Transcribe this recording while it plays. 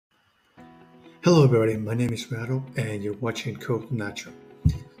Hello everybody, my name is Rado and you're watching Code Natural.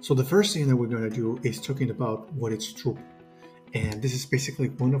 So the first thing that we're going to do is talking about what is Drupal. And this is basically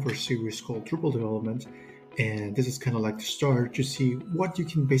one of our series called Drupal development. And this is kind of like the start to see what you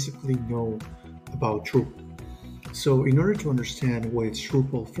can basically know about Drupal. So in order to understand what is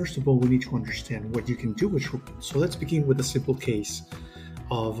Drupal, first of all, we need to understand what you can do with Drupal. So let's begin with a simple case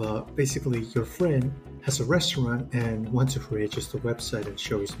of basically your friend has a restaurant and wants to create just a website and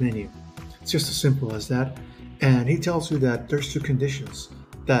show his menu. It's just as simple as that. And he tells you that there's two conditions,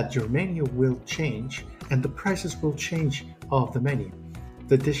 that your menu will change and the prices will change of the menu,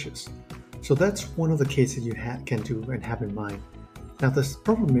 the dishes. So that's one of the cases you can do and have in mind. Now the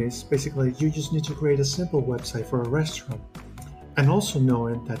problem is basically you just need to create a simple website for a restaurant, and also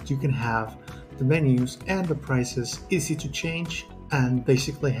knowing that you can have the menus and the prices easy to change and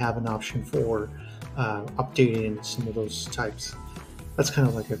basically have an option for updating some of those types. That's kind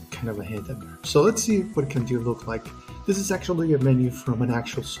of a hint in there. So let's see what can do look like. This is actually a menu from an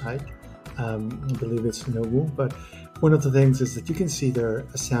actual site. I believe it's Nobu, but one of the things is that you can see there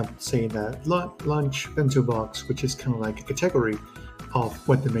a sample saying that lunch bento box, which is kind of like a category of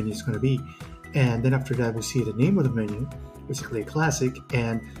what the menu is going to be. And then after that, we see the name of the menu, basically a classic,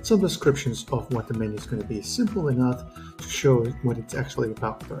 and some descriptions of what the menu is going to be. Simple enough to show what it's actually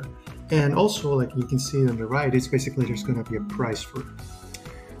about there. And also, like you can see on the right, it's basically there's going to be a price for it.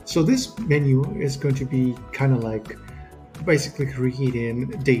 So this menu is going to be kind of like basically creating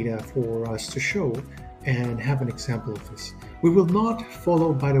data for us to show and have an example of this. We will not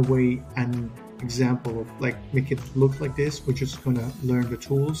follow, by the way, an example of like make it look like this. We're just going to learn the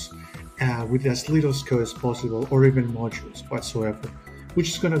tools with as little code as possible, or even modules whatsoever. We're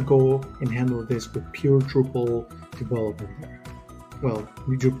just going to go and handle this with pure Drupal development there. Well,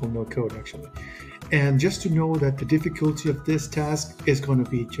 Drupal no code actually. And just to know that the difficulty of this task is going to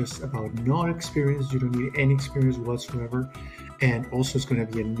be just about non-experience. You don't need any experience whatsoever. And also it's going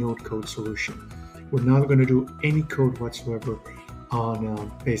to be a no-code solution. We're not going to do any code whatsoever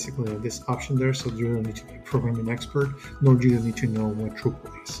on basically on this option there. So you don't need to be a programming expert, nor do you need to know what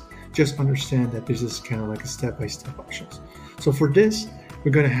Drupal is. Just understand that this is kind of like a step-by-step options. So for this,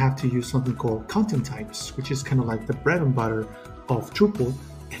 we're going to have to use something called content types, which is kind of like the bread and butter of Drupal,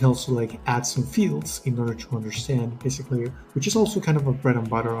 and also like add some fields in order to understand basically, which is also kind of a bread and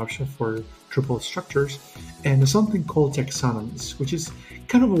butter option for Drupal structures, and something called taxonomies, which is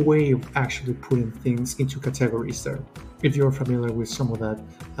kind of a way of actually putting things into categories there. If you're familiar with some of that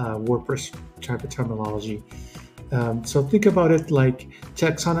WordPress type of terminology. So think about it like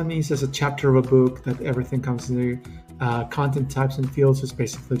taxonomies as a chapter of a book that everything comes into. Content types and fields is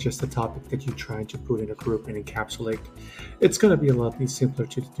basically just a topic that you're trying to put in a group and encapsulate. It's going to be a lot simpler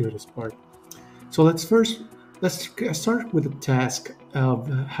to do this part. So let's start with the task of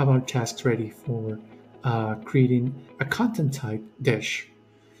have our tasks ready for creating a content type dish.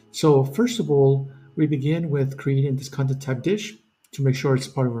 So first of all, we begin with creating this content type dish to make sure it's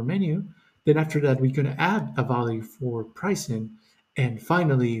part of our menu. Then after that, we're going to add a value for pricing. And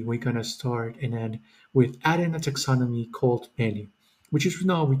finally, we're going to start and end with adding a taxonomy called menu, which is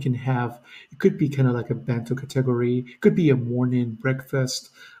now we can have, it could be kind of like a bento category, it could be a morning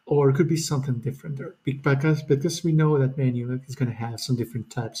breakfast, or it could be something different there. Because we know that menu is going to have some different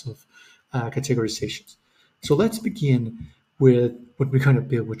types of categorizations. So let's begin with what we're going to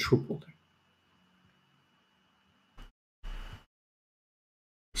build with Drupal.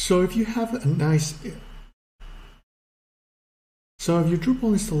 So if you have a nice So if your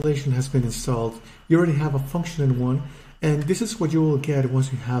Drupal installation has been installed, you already have a functioning one, and this is what you will get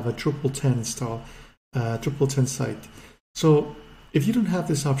once you have a Drupal 10 install, Drupal 10 site. So if you don't have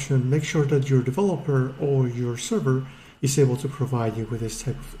this option, make sure that your developer or your server is able to provide you with this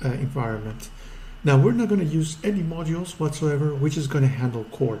type of environment. Now we're not going to use any modules whatsoever, we're just going to handle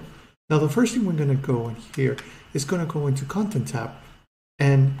core. Now the first thing we're going to go in here is going to go into Content tab,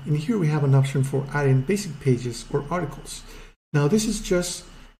 and in here we have an option for adding basic pages or articles. Now this is just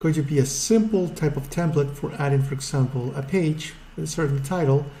going to be a simple type of template for adding, for example, a page with a certain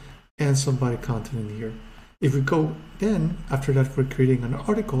title and some body content in here. If we go then, after that we're creating an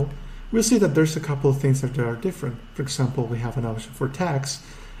article, we'll see that there's a couple of things that are different. For example, we have an option for tags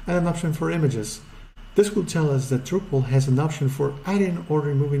and an option for images. This will tell us that Drupal has an option for adding or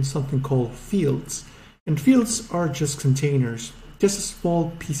removing something called fields. And fields are just containers, just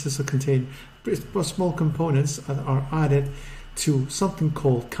small pieces of small components that are added to something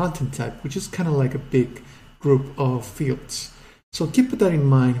called content type, which is kind of like a big group of fields. So keep that in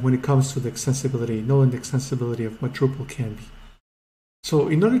mind when it comes to the extensibility, knowing the extensibility of what Drupal can be. So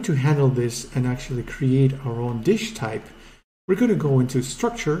in order to handle this and actually create our own dish type, we're going to go into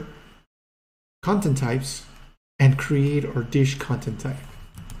structure, content types and create our dish content type.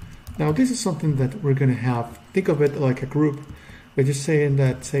 Now this is something that we're going to have, think of it like a group. We're just saying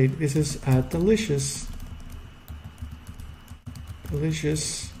that, say this is a delicious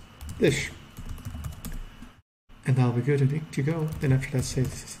dish. And that'll be good to go. Then after that, say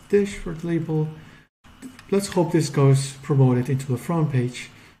this is a dish for the label. Let's hope this goes promoted into the front page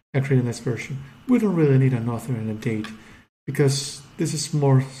and create a nice version. We don't really need an author and a date because this is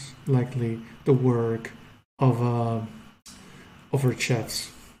more likely the work of our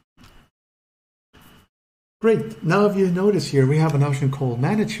chefs. Great. Now if you notice here, we have an option called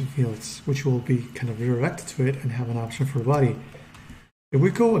Manage Fields, which will be kind of redirected to it and have an option for body. If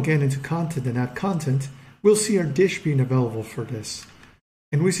we go again into content and add content, we'll see our dish being available for this.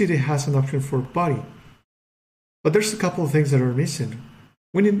 And we see that it has an option for body. But there's a couple of things that are missing.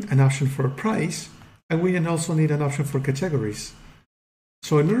 We need an option for price, and we also need an option for categories.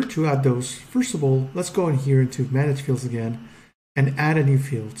 So in order to add those, first of all, let's go in here into Manage Fields again and add a new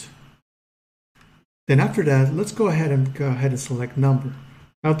field. Then after that, let's go ahead and select number.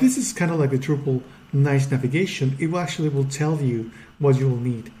 Now this is kind of like the Drupal nice navigation. It will tell you what you will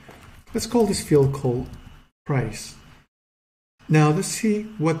need. Let's call this field called price. Now let's see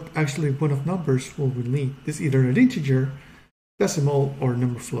what actually one of numbers will we need. It's either an integer, decimal, or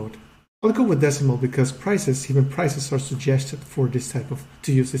number float. I'll go with decimal because even prices are suggested for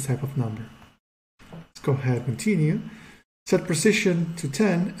to use this type of number. Let's go ahead and continue. Set precision to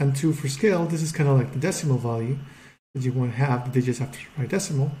 10 and 2 for scale. This is kind of like the decimal value that you want to have the digits after the right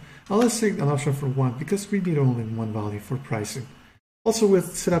decimal. Now let's take an option for 1 because we need only one value for pricing. Also we'll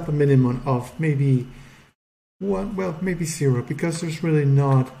set up a minimum of maybe 1, well maybe 0 because there's really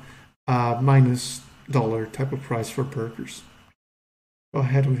not a minus dollar type of price for burgers. Go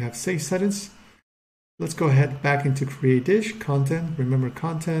ahead, we have save settings. Let's go ahead back into create dish, content, remember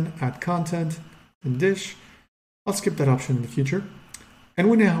content, add content, and dish. I'll skip that option in the future. And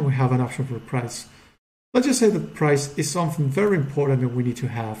we now have an option for price. Let's just say the price is something very important that we need to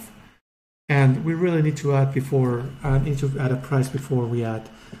have. And we really need to add a price before we add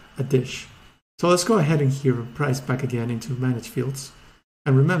a dish. So let's go ahead and here price back again into manage fields.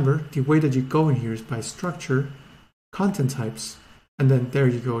 And remember, the way that you go in here is by structure, content types, and then there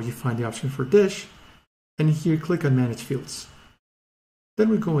you go, you find the option for dish, and here click on manage fields. Then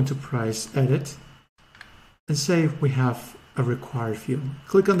we go into price, edit, and say we have a required field.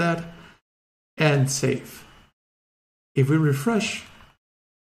 Click on that and save. If we refresh,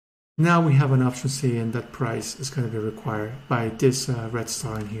 now we have an option saying that price is going to be required by this red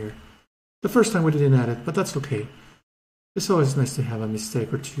star in here. The first time we didn't add it, but that's okay. It's always nice to have a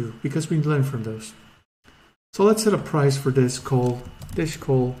mistake or two because we learn from those. So let's set a price for this dish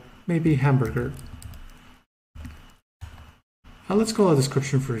called maybe hamburger. And let's call a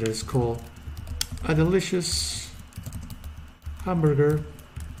description for this called a delicious hamburger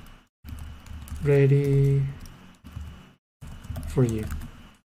ready for you.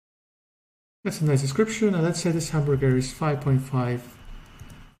 That's a nice description, and let's say this hamburger is 5.5,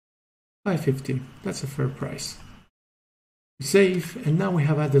 5.50. That's a fair price. Save, and now we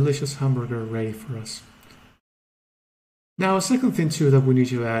have a delicious hamburger ready for us. Now a second thing too that we need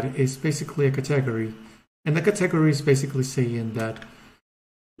to add is basically a category, and the category is basically saying that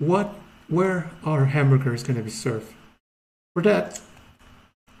where our hamburger is going to be served. For that,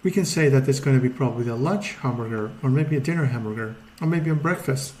 we can say that it's going to be probably a lunch hamburger, or maybe a dinner hamburger, or maybe a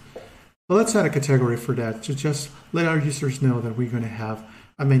breakfast. But let's add a category for that to just let our users know that we're going to have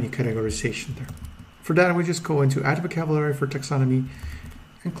a menu categorization there. For that, we just go into add vocabulary for taxonomy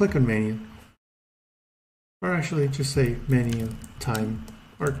and click on menu. Or actually just say menu, time,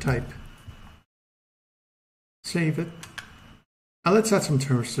 or type. Save it. Now let's add some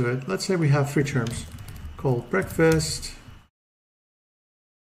terms to it. Let's say we have 3 terms called breakfast.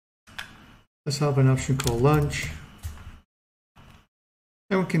 Let's have an option called lunch.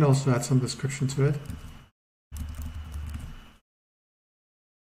 And we can also add some description to it.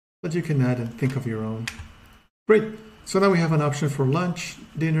 But you can add and think of your own. Great. So now we have an option for lunch,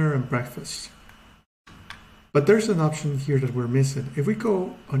 dinner, and breakfast. But there's an option here that we're missing. If we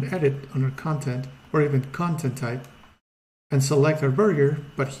go on edit on our content, or even content type, and select our burger,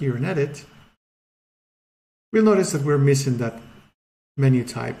 but here in edit, we'll notice that we're missing that menu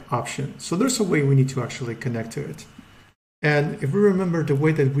type option. So there's a way we need to actually connect to it. And if we remember, the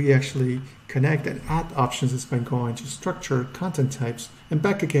way that we actually connect and add options is by going to structure, content types, and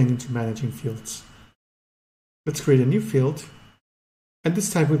back again into managing fields. Let's create a new field, and this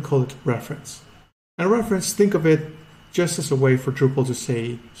time we'll call it reference. And reference, think of it just as a way for Drupal to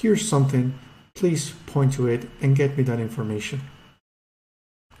say, here's something, please point to it and get me that information.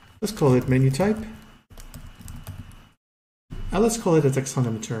 Let's call it menu type. And let's call it a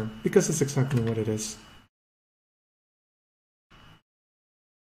taxonomy term, because it's exactly what it is.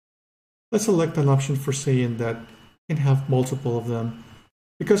 Let's select an option for saying that can have multiple of them,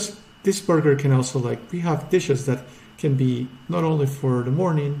 because this burger can also, like, we have dishes that can be not only for the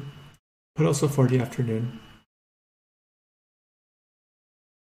morning, but also for the afternoon.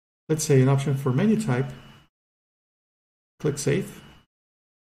 Let's say an option for menu type. Click Save.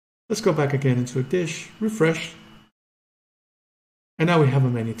 Let's go back again into a dish, refresh. And now we have a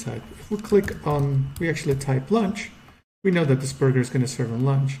menu type. If we click on, we actually type lunch, we know that this burger is going to serve on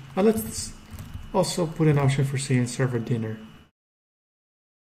lunch. And let's also put an option for saying serve at dinner.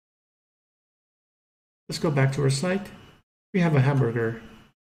 Let's go back to our site. We have a hamburger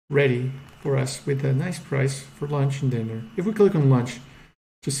ready for us with a nice price for lunch and dinner. If we click on lunch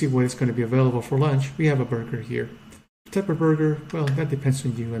to see what is going to be available for lunch, we have a burger here. The type of burger, well, that depends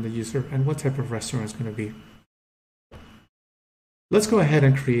on you and the user and what type of restaurant it's going to be. Let's go ahead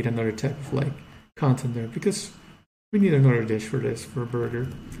and create another type of like content there, because we need another dish for this, for a burger.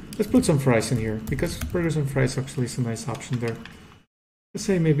 Let's put some fries in here, because burgers and fries actually is a nice option there. Let's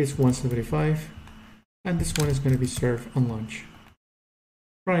say maybe it's $1.75, and this one is going to be served on lunch.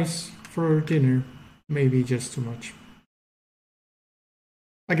 Fries for dinner, maybe just too much.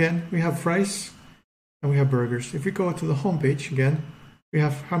 Again, we have fries and we have burgers. If we go to the home page again, we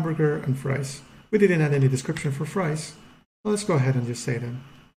have hamburger and fries. We didn't add any description for fries. Well, let's go ahead and just say them.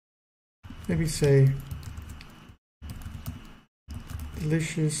 Maybe say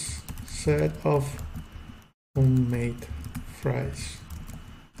delicious set of homemade fries.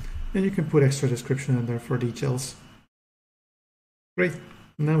 And you can put extra description in there for details. Great.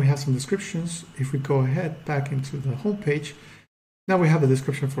 Now we have some descriptions. If we go ahead back into the home page, now we have a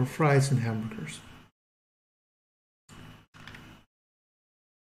description for fries and hamburgers.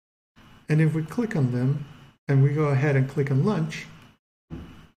 And if we click on them and we go ahead and click on lunch,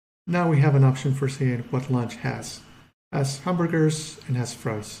 now we have an option for saying what lunch has hamburgers and has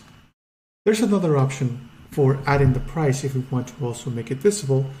fries. There's another option for adding the price if we want to also make it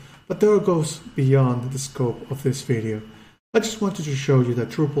visible, but that goes beyond the scope of this video. I just wanted to show you that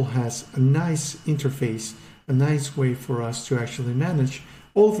Drupal has a nice interface, a nice way for us to actually manage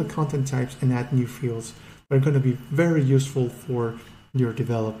all of the content types and add new fields that are going to be very useful for your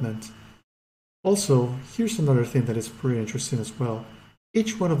development. Also, here's another thing that is pretty interesting as well.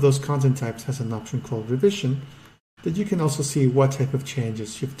 Each one of those content types has an option called revision that you can also see what type of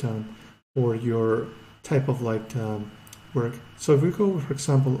changes you've done for your type of like work. So if we go, for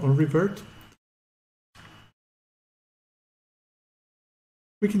example, on revert,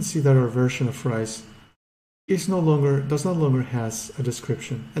 we can see that our version of fries does no longer has a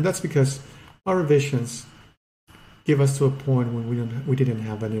description, and that's because our revisions give us to a point when we didn't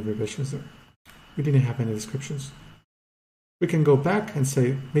have any revisions there. We didn't have any descriptions. We can go back and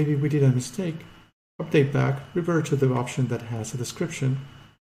say maybe we did a mistake, update back, revert to the option that has a description,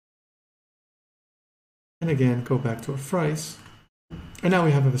 and again go back to our fries, and now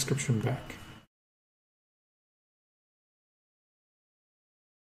we have a description back.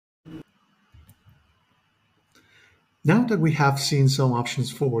 Now that we have seen some options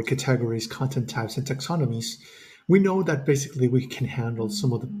for categories, content types, and taxonomies, we know that basically we can handle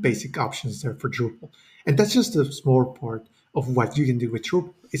some of the basic options there for Drupal. And that's just a small part of what you can do with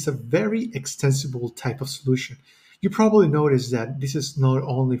Drupal. It's a very extensible type of solution. You probably noticed that this is not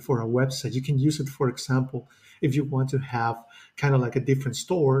only for a website. You can use it, for example, if you want to have kind of like a different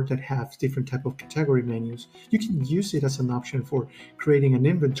store that has different type of category menus. You can use it as an option for creating an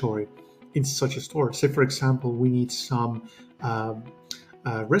inventory in such a store. Say, for example, we need some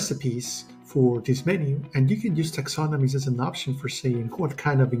recipes for this menu, and you can use taxonomies as an option for saying what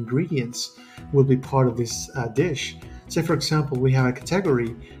kind of ingredients will be part of this dish. Say, for example, we have a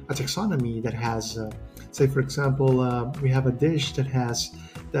category, a taxonomy that has, say, for example, we have a dish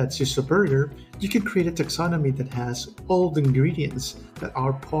that's just a burger. You can create a taxonomy that has all the ingredients that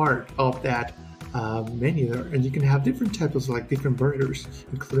are part of that menu there, and you can have different types, like different burgers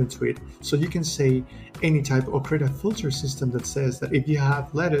included to it. So you can say any type, or create a filter system that says that if you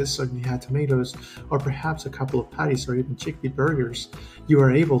have lettuce, or you have tomatoes, or perhaps a couple of patties, or even chickpea burgers, you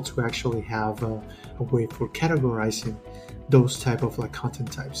are able to actually have a way for categorizing those type of like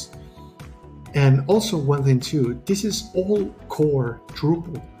content types. And also one thing too, this is all core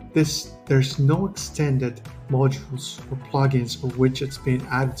Drupal. There's no extended modules or plugins or widgets being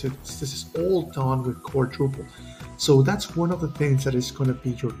added to this. This is all done with core Drupal. So that's one of the things that is going to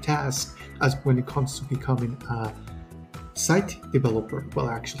be your task as when it comes to becoming a site developer, well,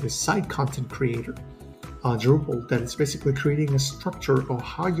 actually a site content creator. Drupal that is basically creating a structure of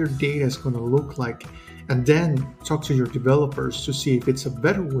how your data is going to look like, and then talk to your developers to see if it's a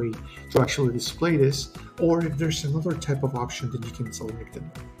better way to actually display this, or if there's another type of option that you can select it.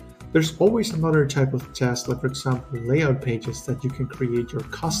 There's always another type of test, like for example, layout pages that you can create your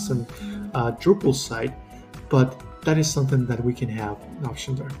custom Drupal site, but that is something that we can have an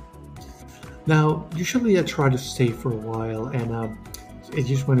option there. Now, usually I try to stay for a while, and it's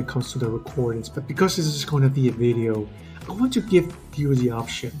just when it comes to the recordings, but because this is going to be a video, I want to give you the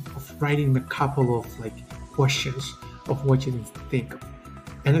option of writing a couple of questions of what you think of.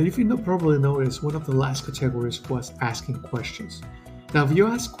 And if you probably noticed, one of the last categories was asking questions. Now, if you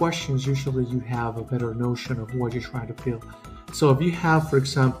ask questions, usually you have a better notion of what you're trying to feel. So if you have, for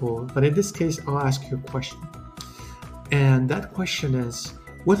example, but in this case, I'll ask you a question. And that question is,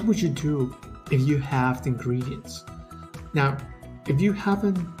 what would you do if you have the ingredients? Now, if you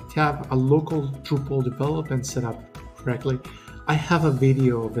haven't have a local Drupal development set up correctly, I have a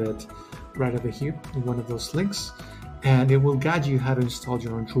video of it right over here in one of those links, and it will guide you how to install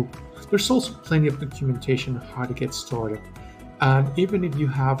your own Drupal. There's also plenty of documentation on how to get started. And even if you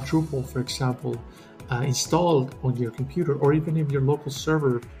have Drupal, for example, installed on your computer, or even if your local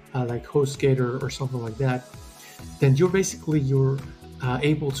server like HostGator or something like that, then you're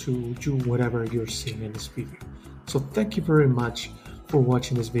able to do whatever you're seeing in this video. So thank you very much for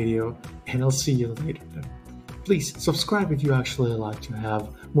watching this video, and I'll see you later. Please subscribe if you actually like to have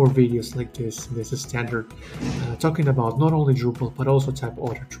more videos like this. This is standard, talking about not only Drupal but also type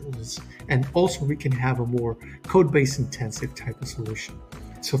other tools, and also we can have a more code base intensive type of solution.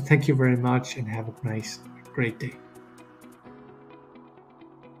 So thank you very much and have a great day.